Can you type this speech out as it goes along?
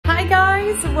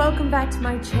guys, welcome back to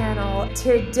my channel.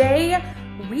 Today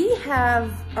we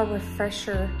have a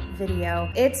refresher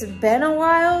video. It's been a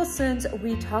while since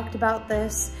we talked about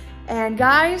this, and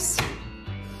guys,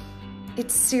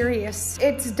 it's serious.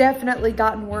 It's definitely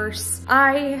gotten worse.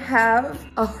 I have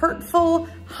a hurtful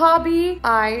hobby.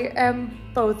 I am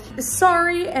both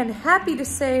sorry and happy to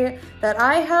say that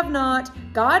I have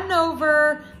not gotten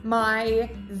over my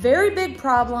very big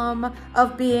problem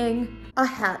of being a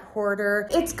hat hoarder.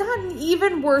 It's gotten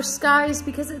even worse, guys,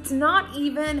 because it's not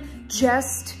even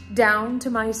just down to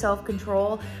my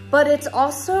self-control, but it's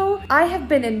also, I have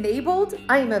been enabled.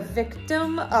 I am a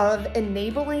victim of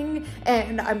enabling,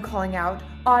 and I'm calling out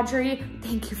Audrey,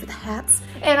 thank you for the hats.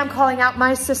 And I'm calling out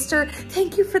my sister,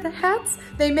 thank you for the hats.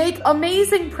 They make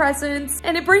amazing presents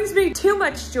and it brings me too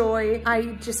much joy. I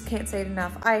just can't say it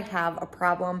enough. I have a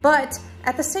problem, but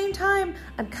at the same time,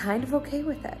 I'm kind of okay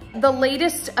with it. The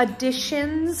latest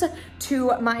additions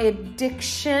to my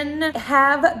addiction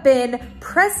have been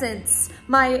presents.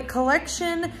 My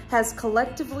collection has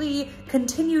collectively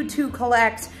continued to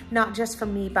collect, not just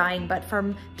from me buying, but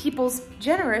from people's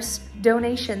generous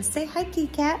donations. Say hi, kitty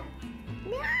cat.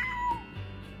 Meow.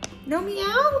 No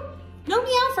meow? No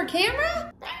meow for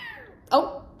camera?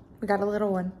 Oh, we got a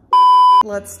little one.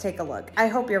 Let's take a look. I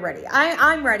hope you're ready.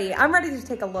 I'm ready. I'm ready to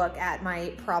take a look at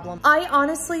my problem. I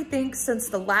honestly think since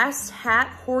the last hat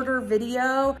hoarder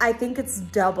video, I think it's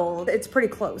doubled. It's pretty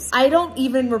close. I don't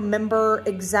even remember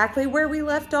exactly where we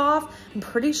left off. I'm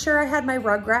pretty sure I had my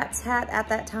Rugrats hat at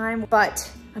that time, but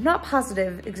I'm not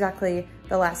positive exactly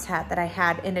the last hat that I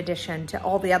had in addition to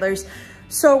all the others.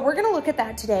 So we're gonna look at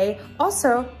that today.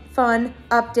 Also, fun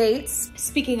updates.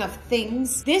 Speaking of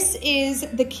things, this is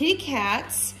the kitty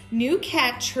cat's new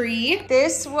cat tree.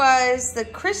 This was the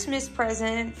Christmas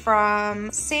present from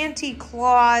Santa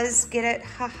Claus. Get it?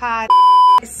 Haha.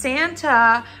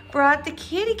 Santa brought the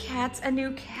kitty cats a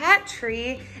new cat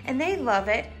tree and they love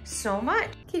it so much.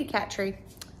 Kitty cat tree,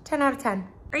 10 out of 10.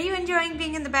 Are you enjoying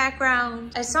being in the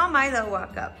background? I saw Milo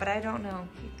walk up, but I don't know.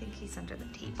 I think he's under the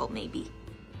table, maybe.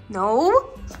 No?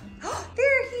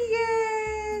 There he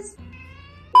is.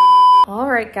 All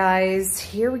right, guys,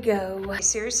 here we go.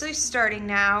 Seriously, starting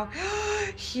now.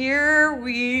 Here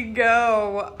we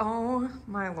go. Oh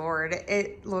my Lord,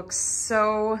 it looks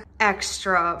so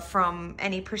extra from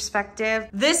any perspective.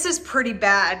 This is pretty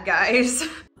bad, guys.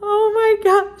 Oh my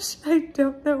gosh, I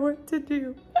don't know what to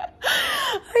do.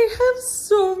 I have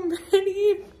so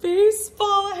many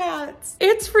baseball hats.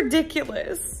 It's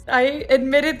ridiculous.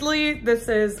 Admittedly, this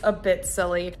is a bit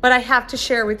silly, but I have to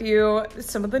share with you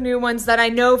some of the new ones that I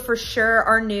know for sure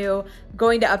are new. I'm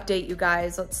going to update you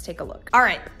guys. Let's take a look. All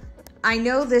right. I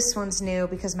know this one's new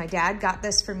because my dad got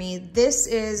this for me. This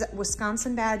is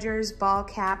Wisconsin Badgers ball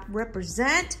cap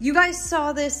represent. You guys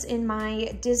saw this in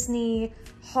my Disney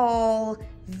haul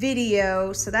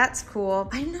video, so that's cool.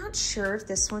 I'm not sure if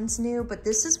this one's new, but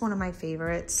this is one of my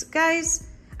favorites. Guys,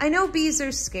 I know bees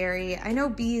are scary. I know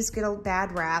bees get a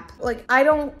bad rap. Like, I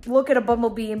don't look at a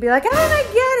bumblebee and be like, oh my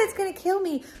God, it's gonna kill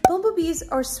me. Bumblebees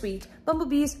are sweet.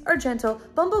 Bumblebees are gentle.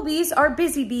 Bumblebees are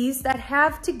busy bees that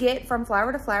have to get from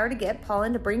flower to flower to get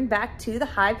pollen to bring back to the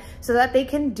hive so that they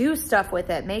can do stuff with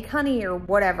it, make honey or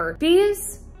whatever.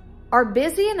 Bees are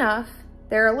busy enough.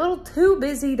 They're a little too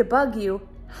busy to bug you.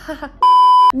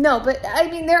 No, but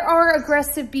I mean, there are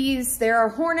aggressive bees. There are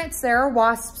hornets, there are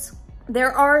wasps.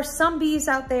 There are some bees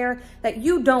out there that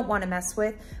you don't want to mess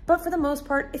with, but for the most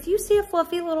part, if you see a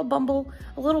fluffy little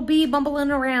bee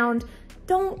bumbling around,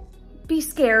 don't be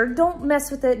scared. Don't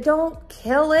mess with it. Don't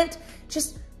kill it.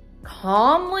 Just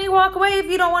calmly walk away if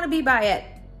you don't want to be by it.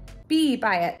 Be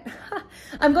by it.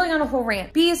 I'm going on a whole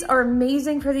rant. Bees are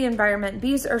amazing for the environment.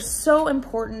 Bees are so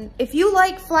important. If you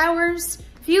like flowers,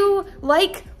 if you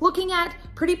like looking at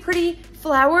pretty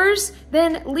flowers,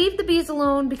 then leave the bees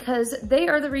alone because they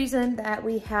are the reason that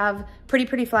we have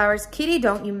pretty flowers. Kitty,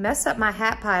 don't you mess up my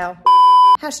hat pile.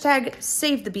 Hashtag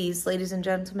save the bees, ladies and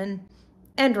gentlemen.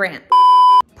 End rant.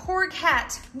 Porg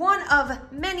hat, one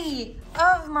of many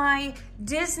of my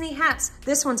Disney hats.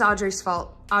 This one's Audrey's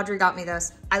fault. Audrey got me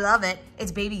this. I love it.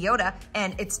 It's Baby Yoda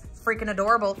and it's freaking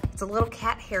adorable. It's a little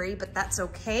cat Harry, but that's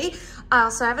okay. I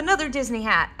also have another Disney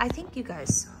hat. I think you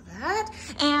guys saw that.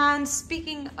 And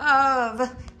speaking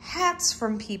of hats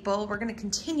from people, we're gonna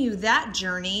continue that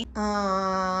journey.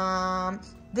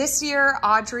 This year,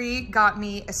 Audrey got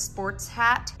me a sports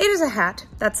hat. It is a hat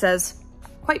that says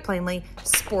quite plainly,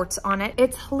 sports on it.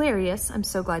 It's hilarious. I'm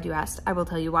so glad you asked. I will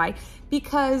tell you why.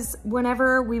 Because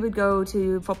whenever we would go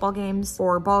to football games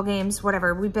or ball games,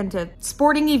 whatever, we've been to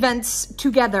sporting events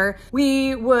together,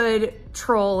 we would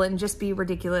troll and just be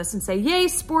ridiculous and say, yay,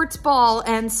 sports ball.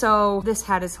 And so this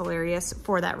hat is hilarious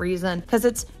for that reason, because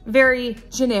it's very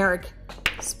generic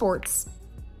sports.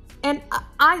 And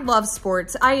I love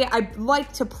sports. I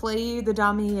like to play the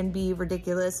dummy and be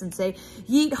ridiculous and say,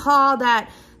 yeet haw, that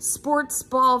sports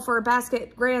ball for a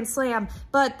basket grand slam.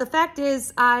 But the fact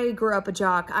is, I grew up a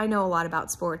jock. I know a lot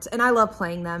about sports and I love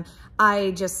playing them. I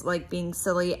just like being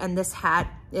silly, and this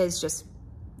hat is just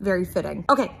very fitting.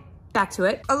 Okay, back to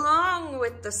it. Along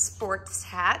with the sports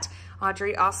hat,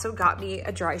 Audrey also got me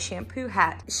a dry shampoo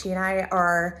hat. She and I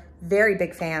are very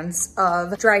big fans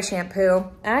of dry shampoo.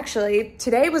 Actually,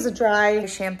 today was a dry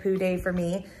shampoo day for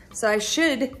me, so I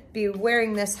should be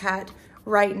wearing this hat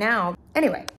right now.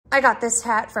 Anyway, I got this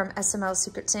hat from SML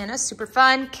Secret Santa, super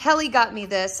fun. Kelly got me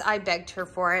this. I begged her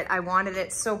for it. I wanted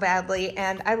it so badly,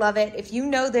 and I love it. If you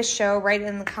know this show, write it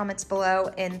in the comments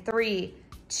below in 3,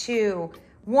 2,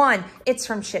 1. It's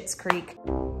from Schitt's Creek.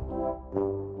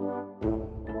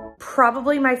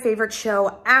 Probably my favorite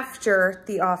show after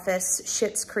The Office.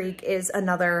 Schitt's Creek is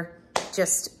another,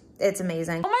 just, it's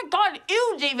amazing. Oh my God,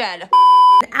 ew, David.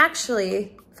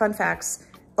 Actually, fun facts,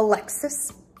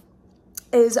 Alexis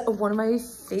is one of my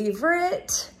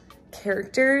favorite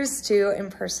characters to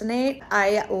impersonate.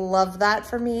 I love that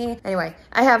for me. Anyway,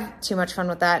 I have too much fun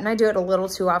with that, and I do it a little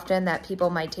too often that people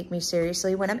might take me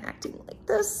seriously when I'm acting like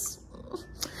this.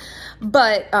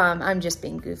 But I'm just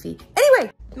being goofy.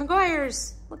 Anyway,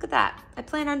 McGuire's. Look at that. I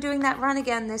plan on doing that run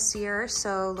again this year,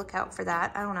 so look out for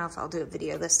that. I don't know if I'll do a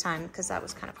video this time because that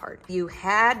was kind of hard. You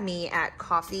had me at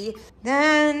coffee.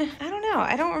 Then, I don't know.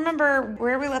 I don't remember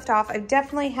where we left off. I've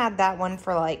definitely had that one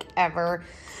for like ever.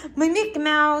 My Mickey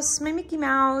Mouse,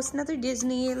 another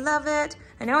Disney, love it.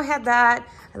 I know I had that.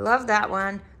 I love that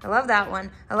one. I love that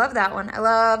one. I love that one. I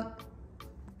love,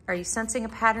 are you sensing a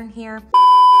pattern here?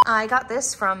 I got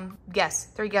this from, guess,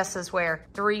 3 guesses where?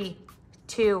 3,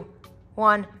 2,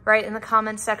 1, right in the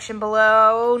comments section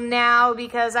below now,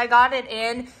 because I got it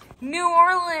in New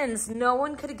Orleans. No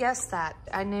one could have guessed that.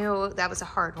 I knew that was a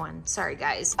hard one. Sorry,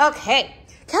 guys. Okay.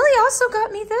 Kelly also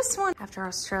got me this one after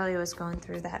Australia was going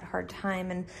through that hard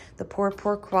time and the poor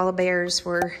koala bears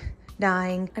were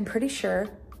dying. I'm pretty sure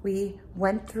we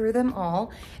went through them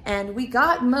all and we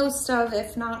got most of,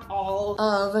 if not all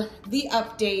of the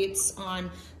updates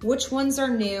on which ones are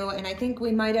new. And I think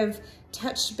we might have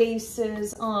touched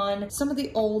bases on some of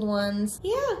the old ones.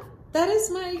 Yeah, that is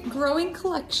my growing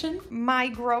collection. My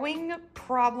growing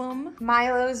problem,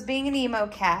 Milo's being an emo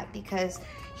cat because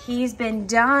he's been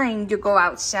dying to go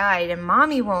outside and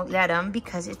mommy won't let him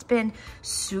because it's been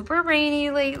super rainy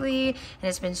lately and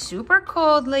it's been super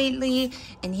cold lately,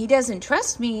 and he doesn't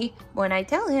trust me when I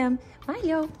tell him,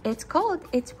 Milo, it's cold,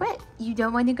 it's wet, you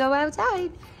don't want to go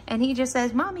outside. And he just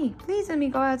says, Mommy, please let me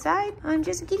go outside. I'm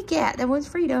just a kitty cat that wants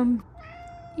freedom.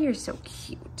 You're so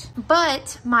cute.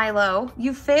 But Milo,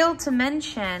 you failed to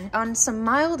mention on some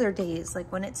milder days, like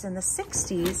when it's in the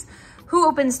 60s, who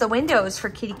opens the windows for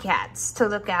kitty cats to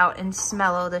look out and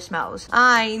smell all the smells?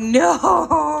 I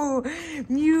know,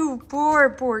 you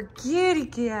poor kitty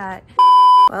cat.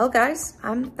 Well, guys,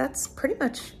 that's pretty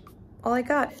much all I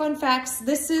got. Fun facts,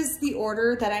 this is the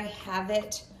order that I have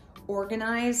it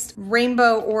organized.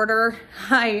 Rainbow order.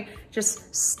 I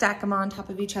just stack them on top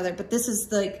of each other, but this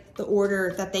is like the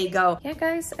order that they go. Yeah,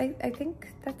 guys, I think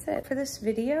that's it for this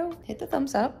video. Hit the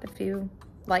thumbs up if you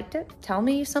liked it. Tell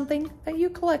me something that you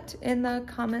collect in the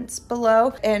comments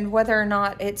below and whether or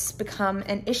not it's become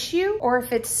an issue or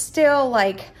if it's still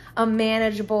like a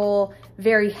manageable,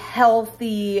 very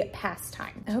healthy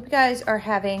pastime. I hope you guys are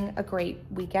having a great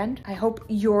weekend. I hope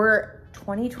your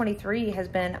 2023 has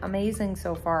been amazing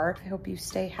so far. I hope you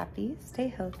stay happy, stay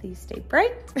healthy, stay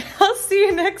bright. I'll see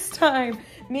you next time.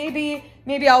 Maybe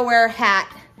I'll wear a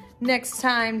hat next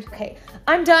time. Okay,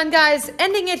 I'm done, guys.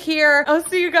 Ending it here. I'll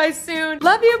see you guys soon.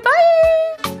 Love you.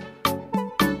 Bye.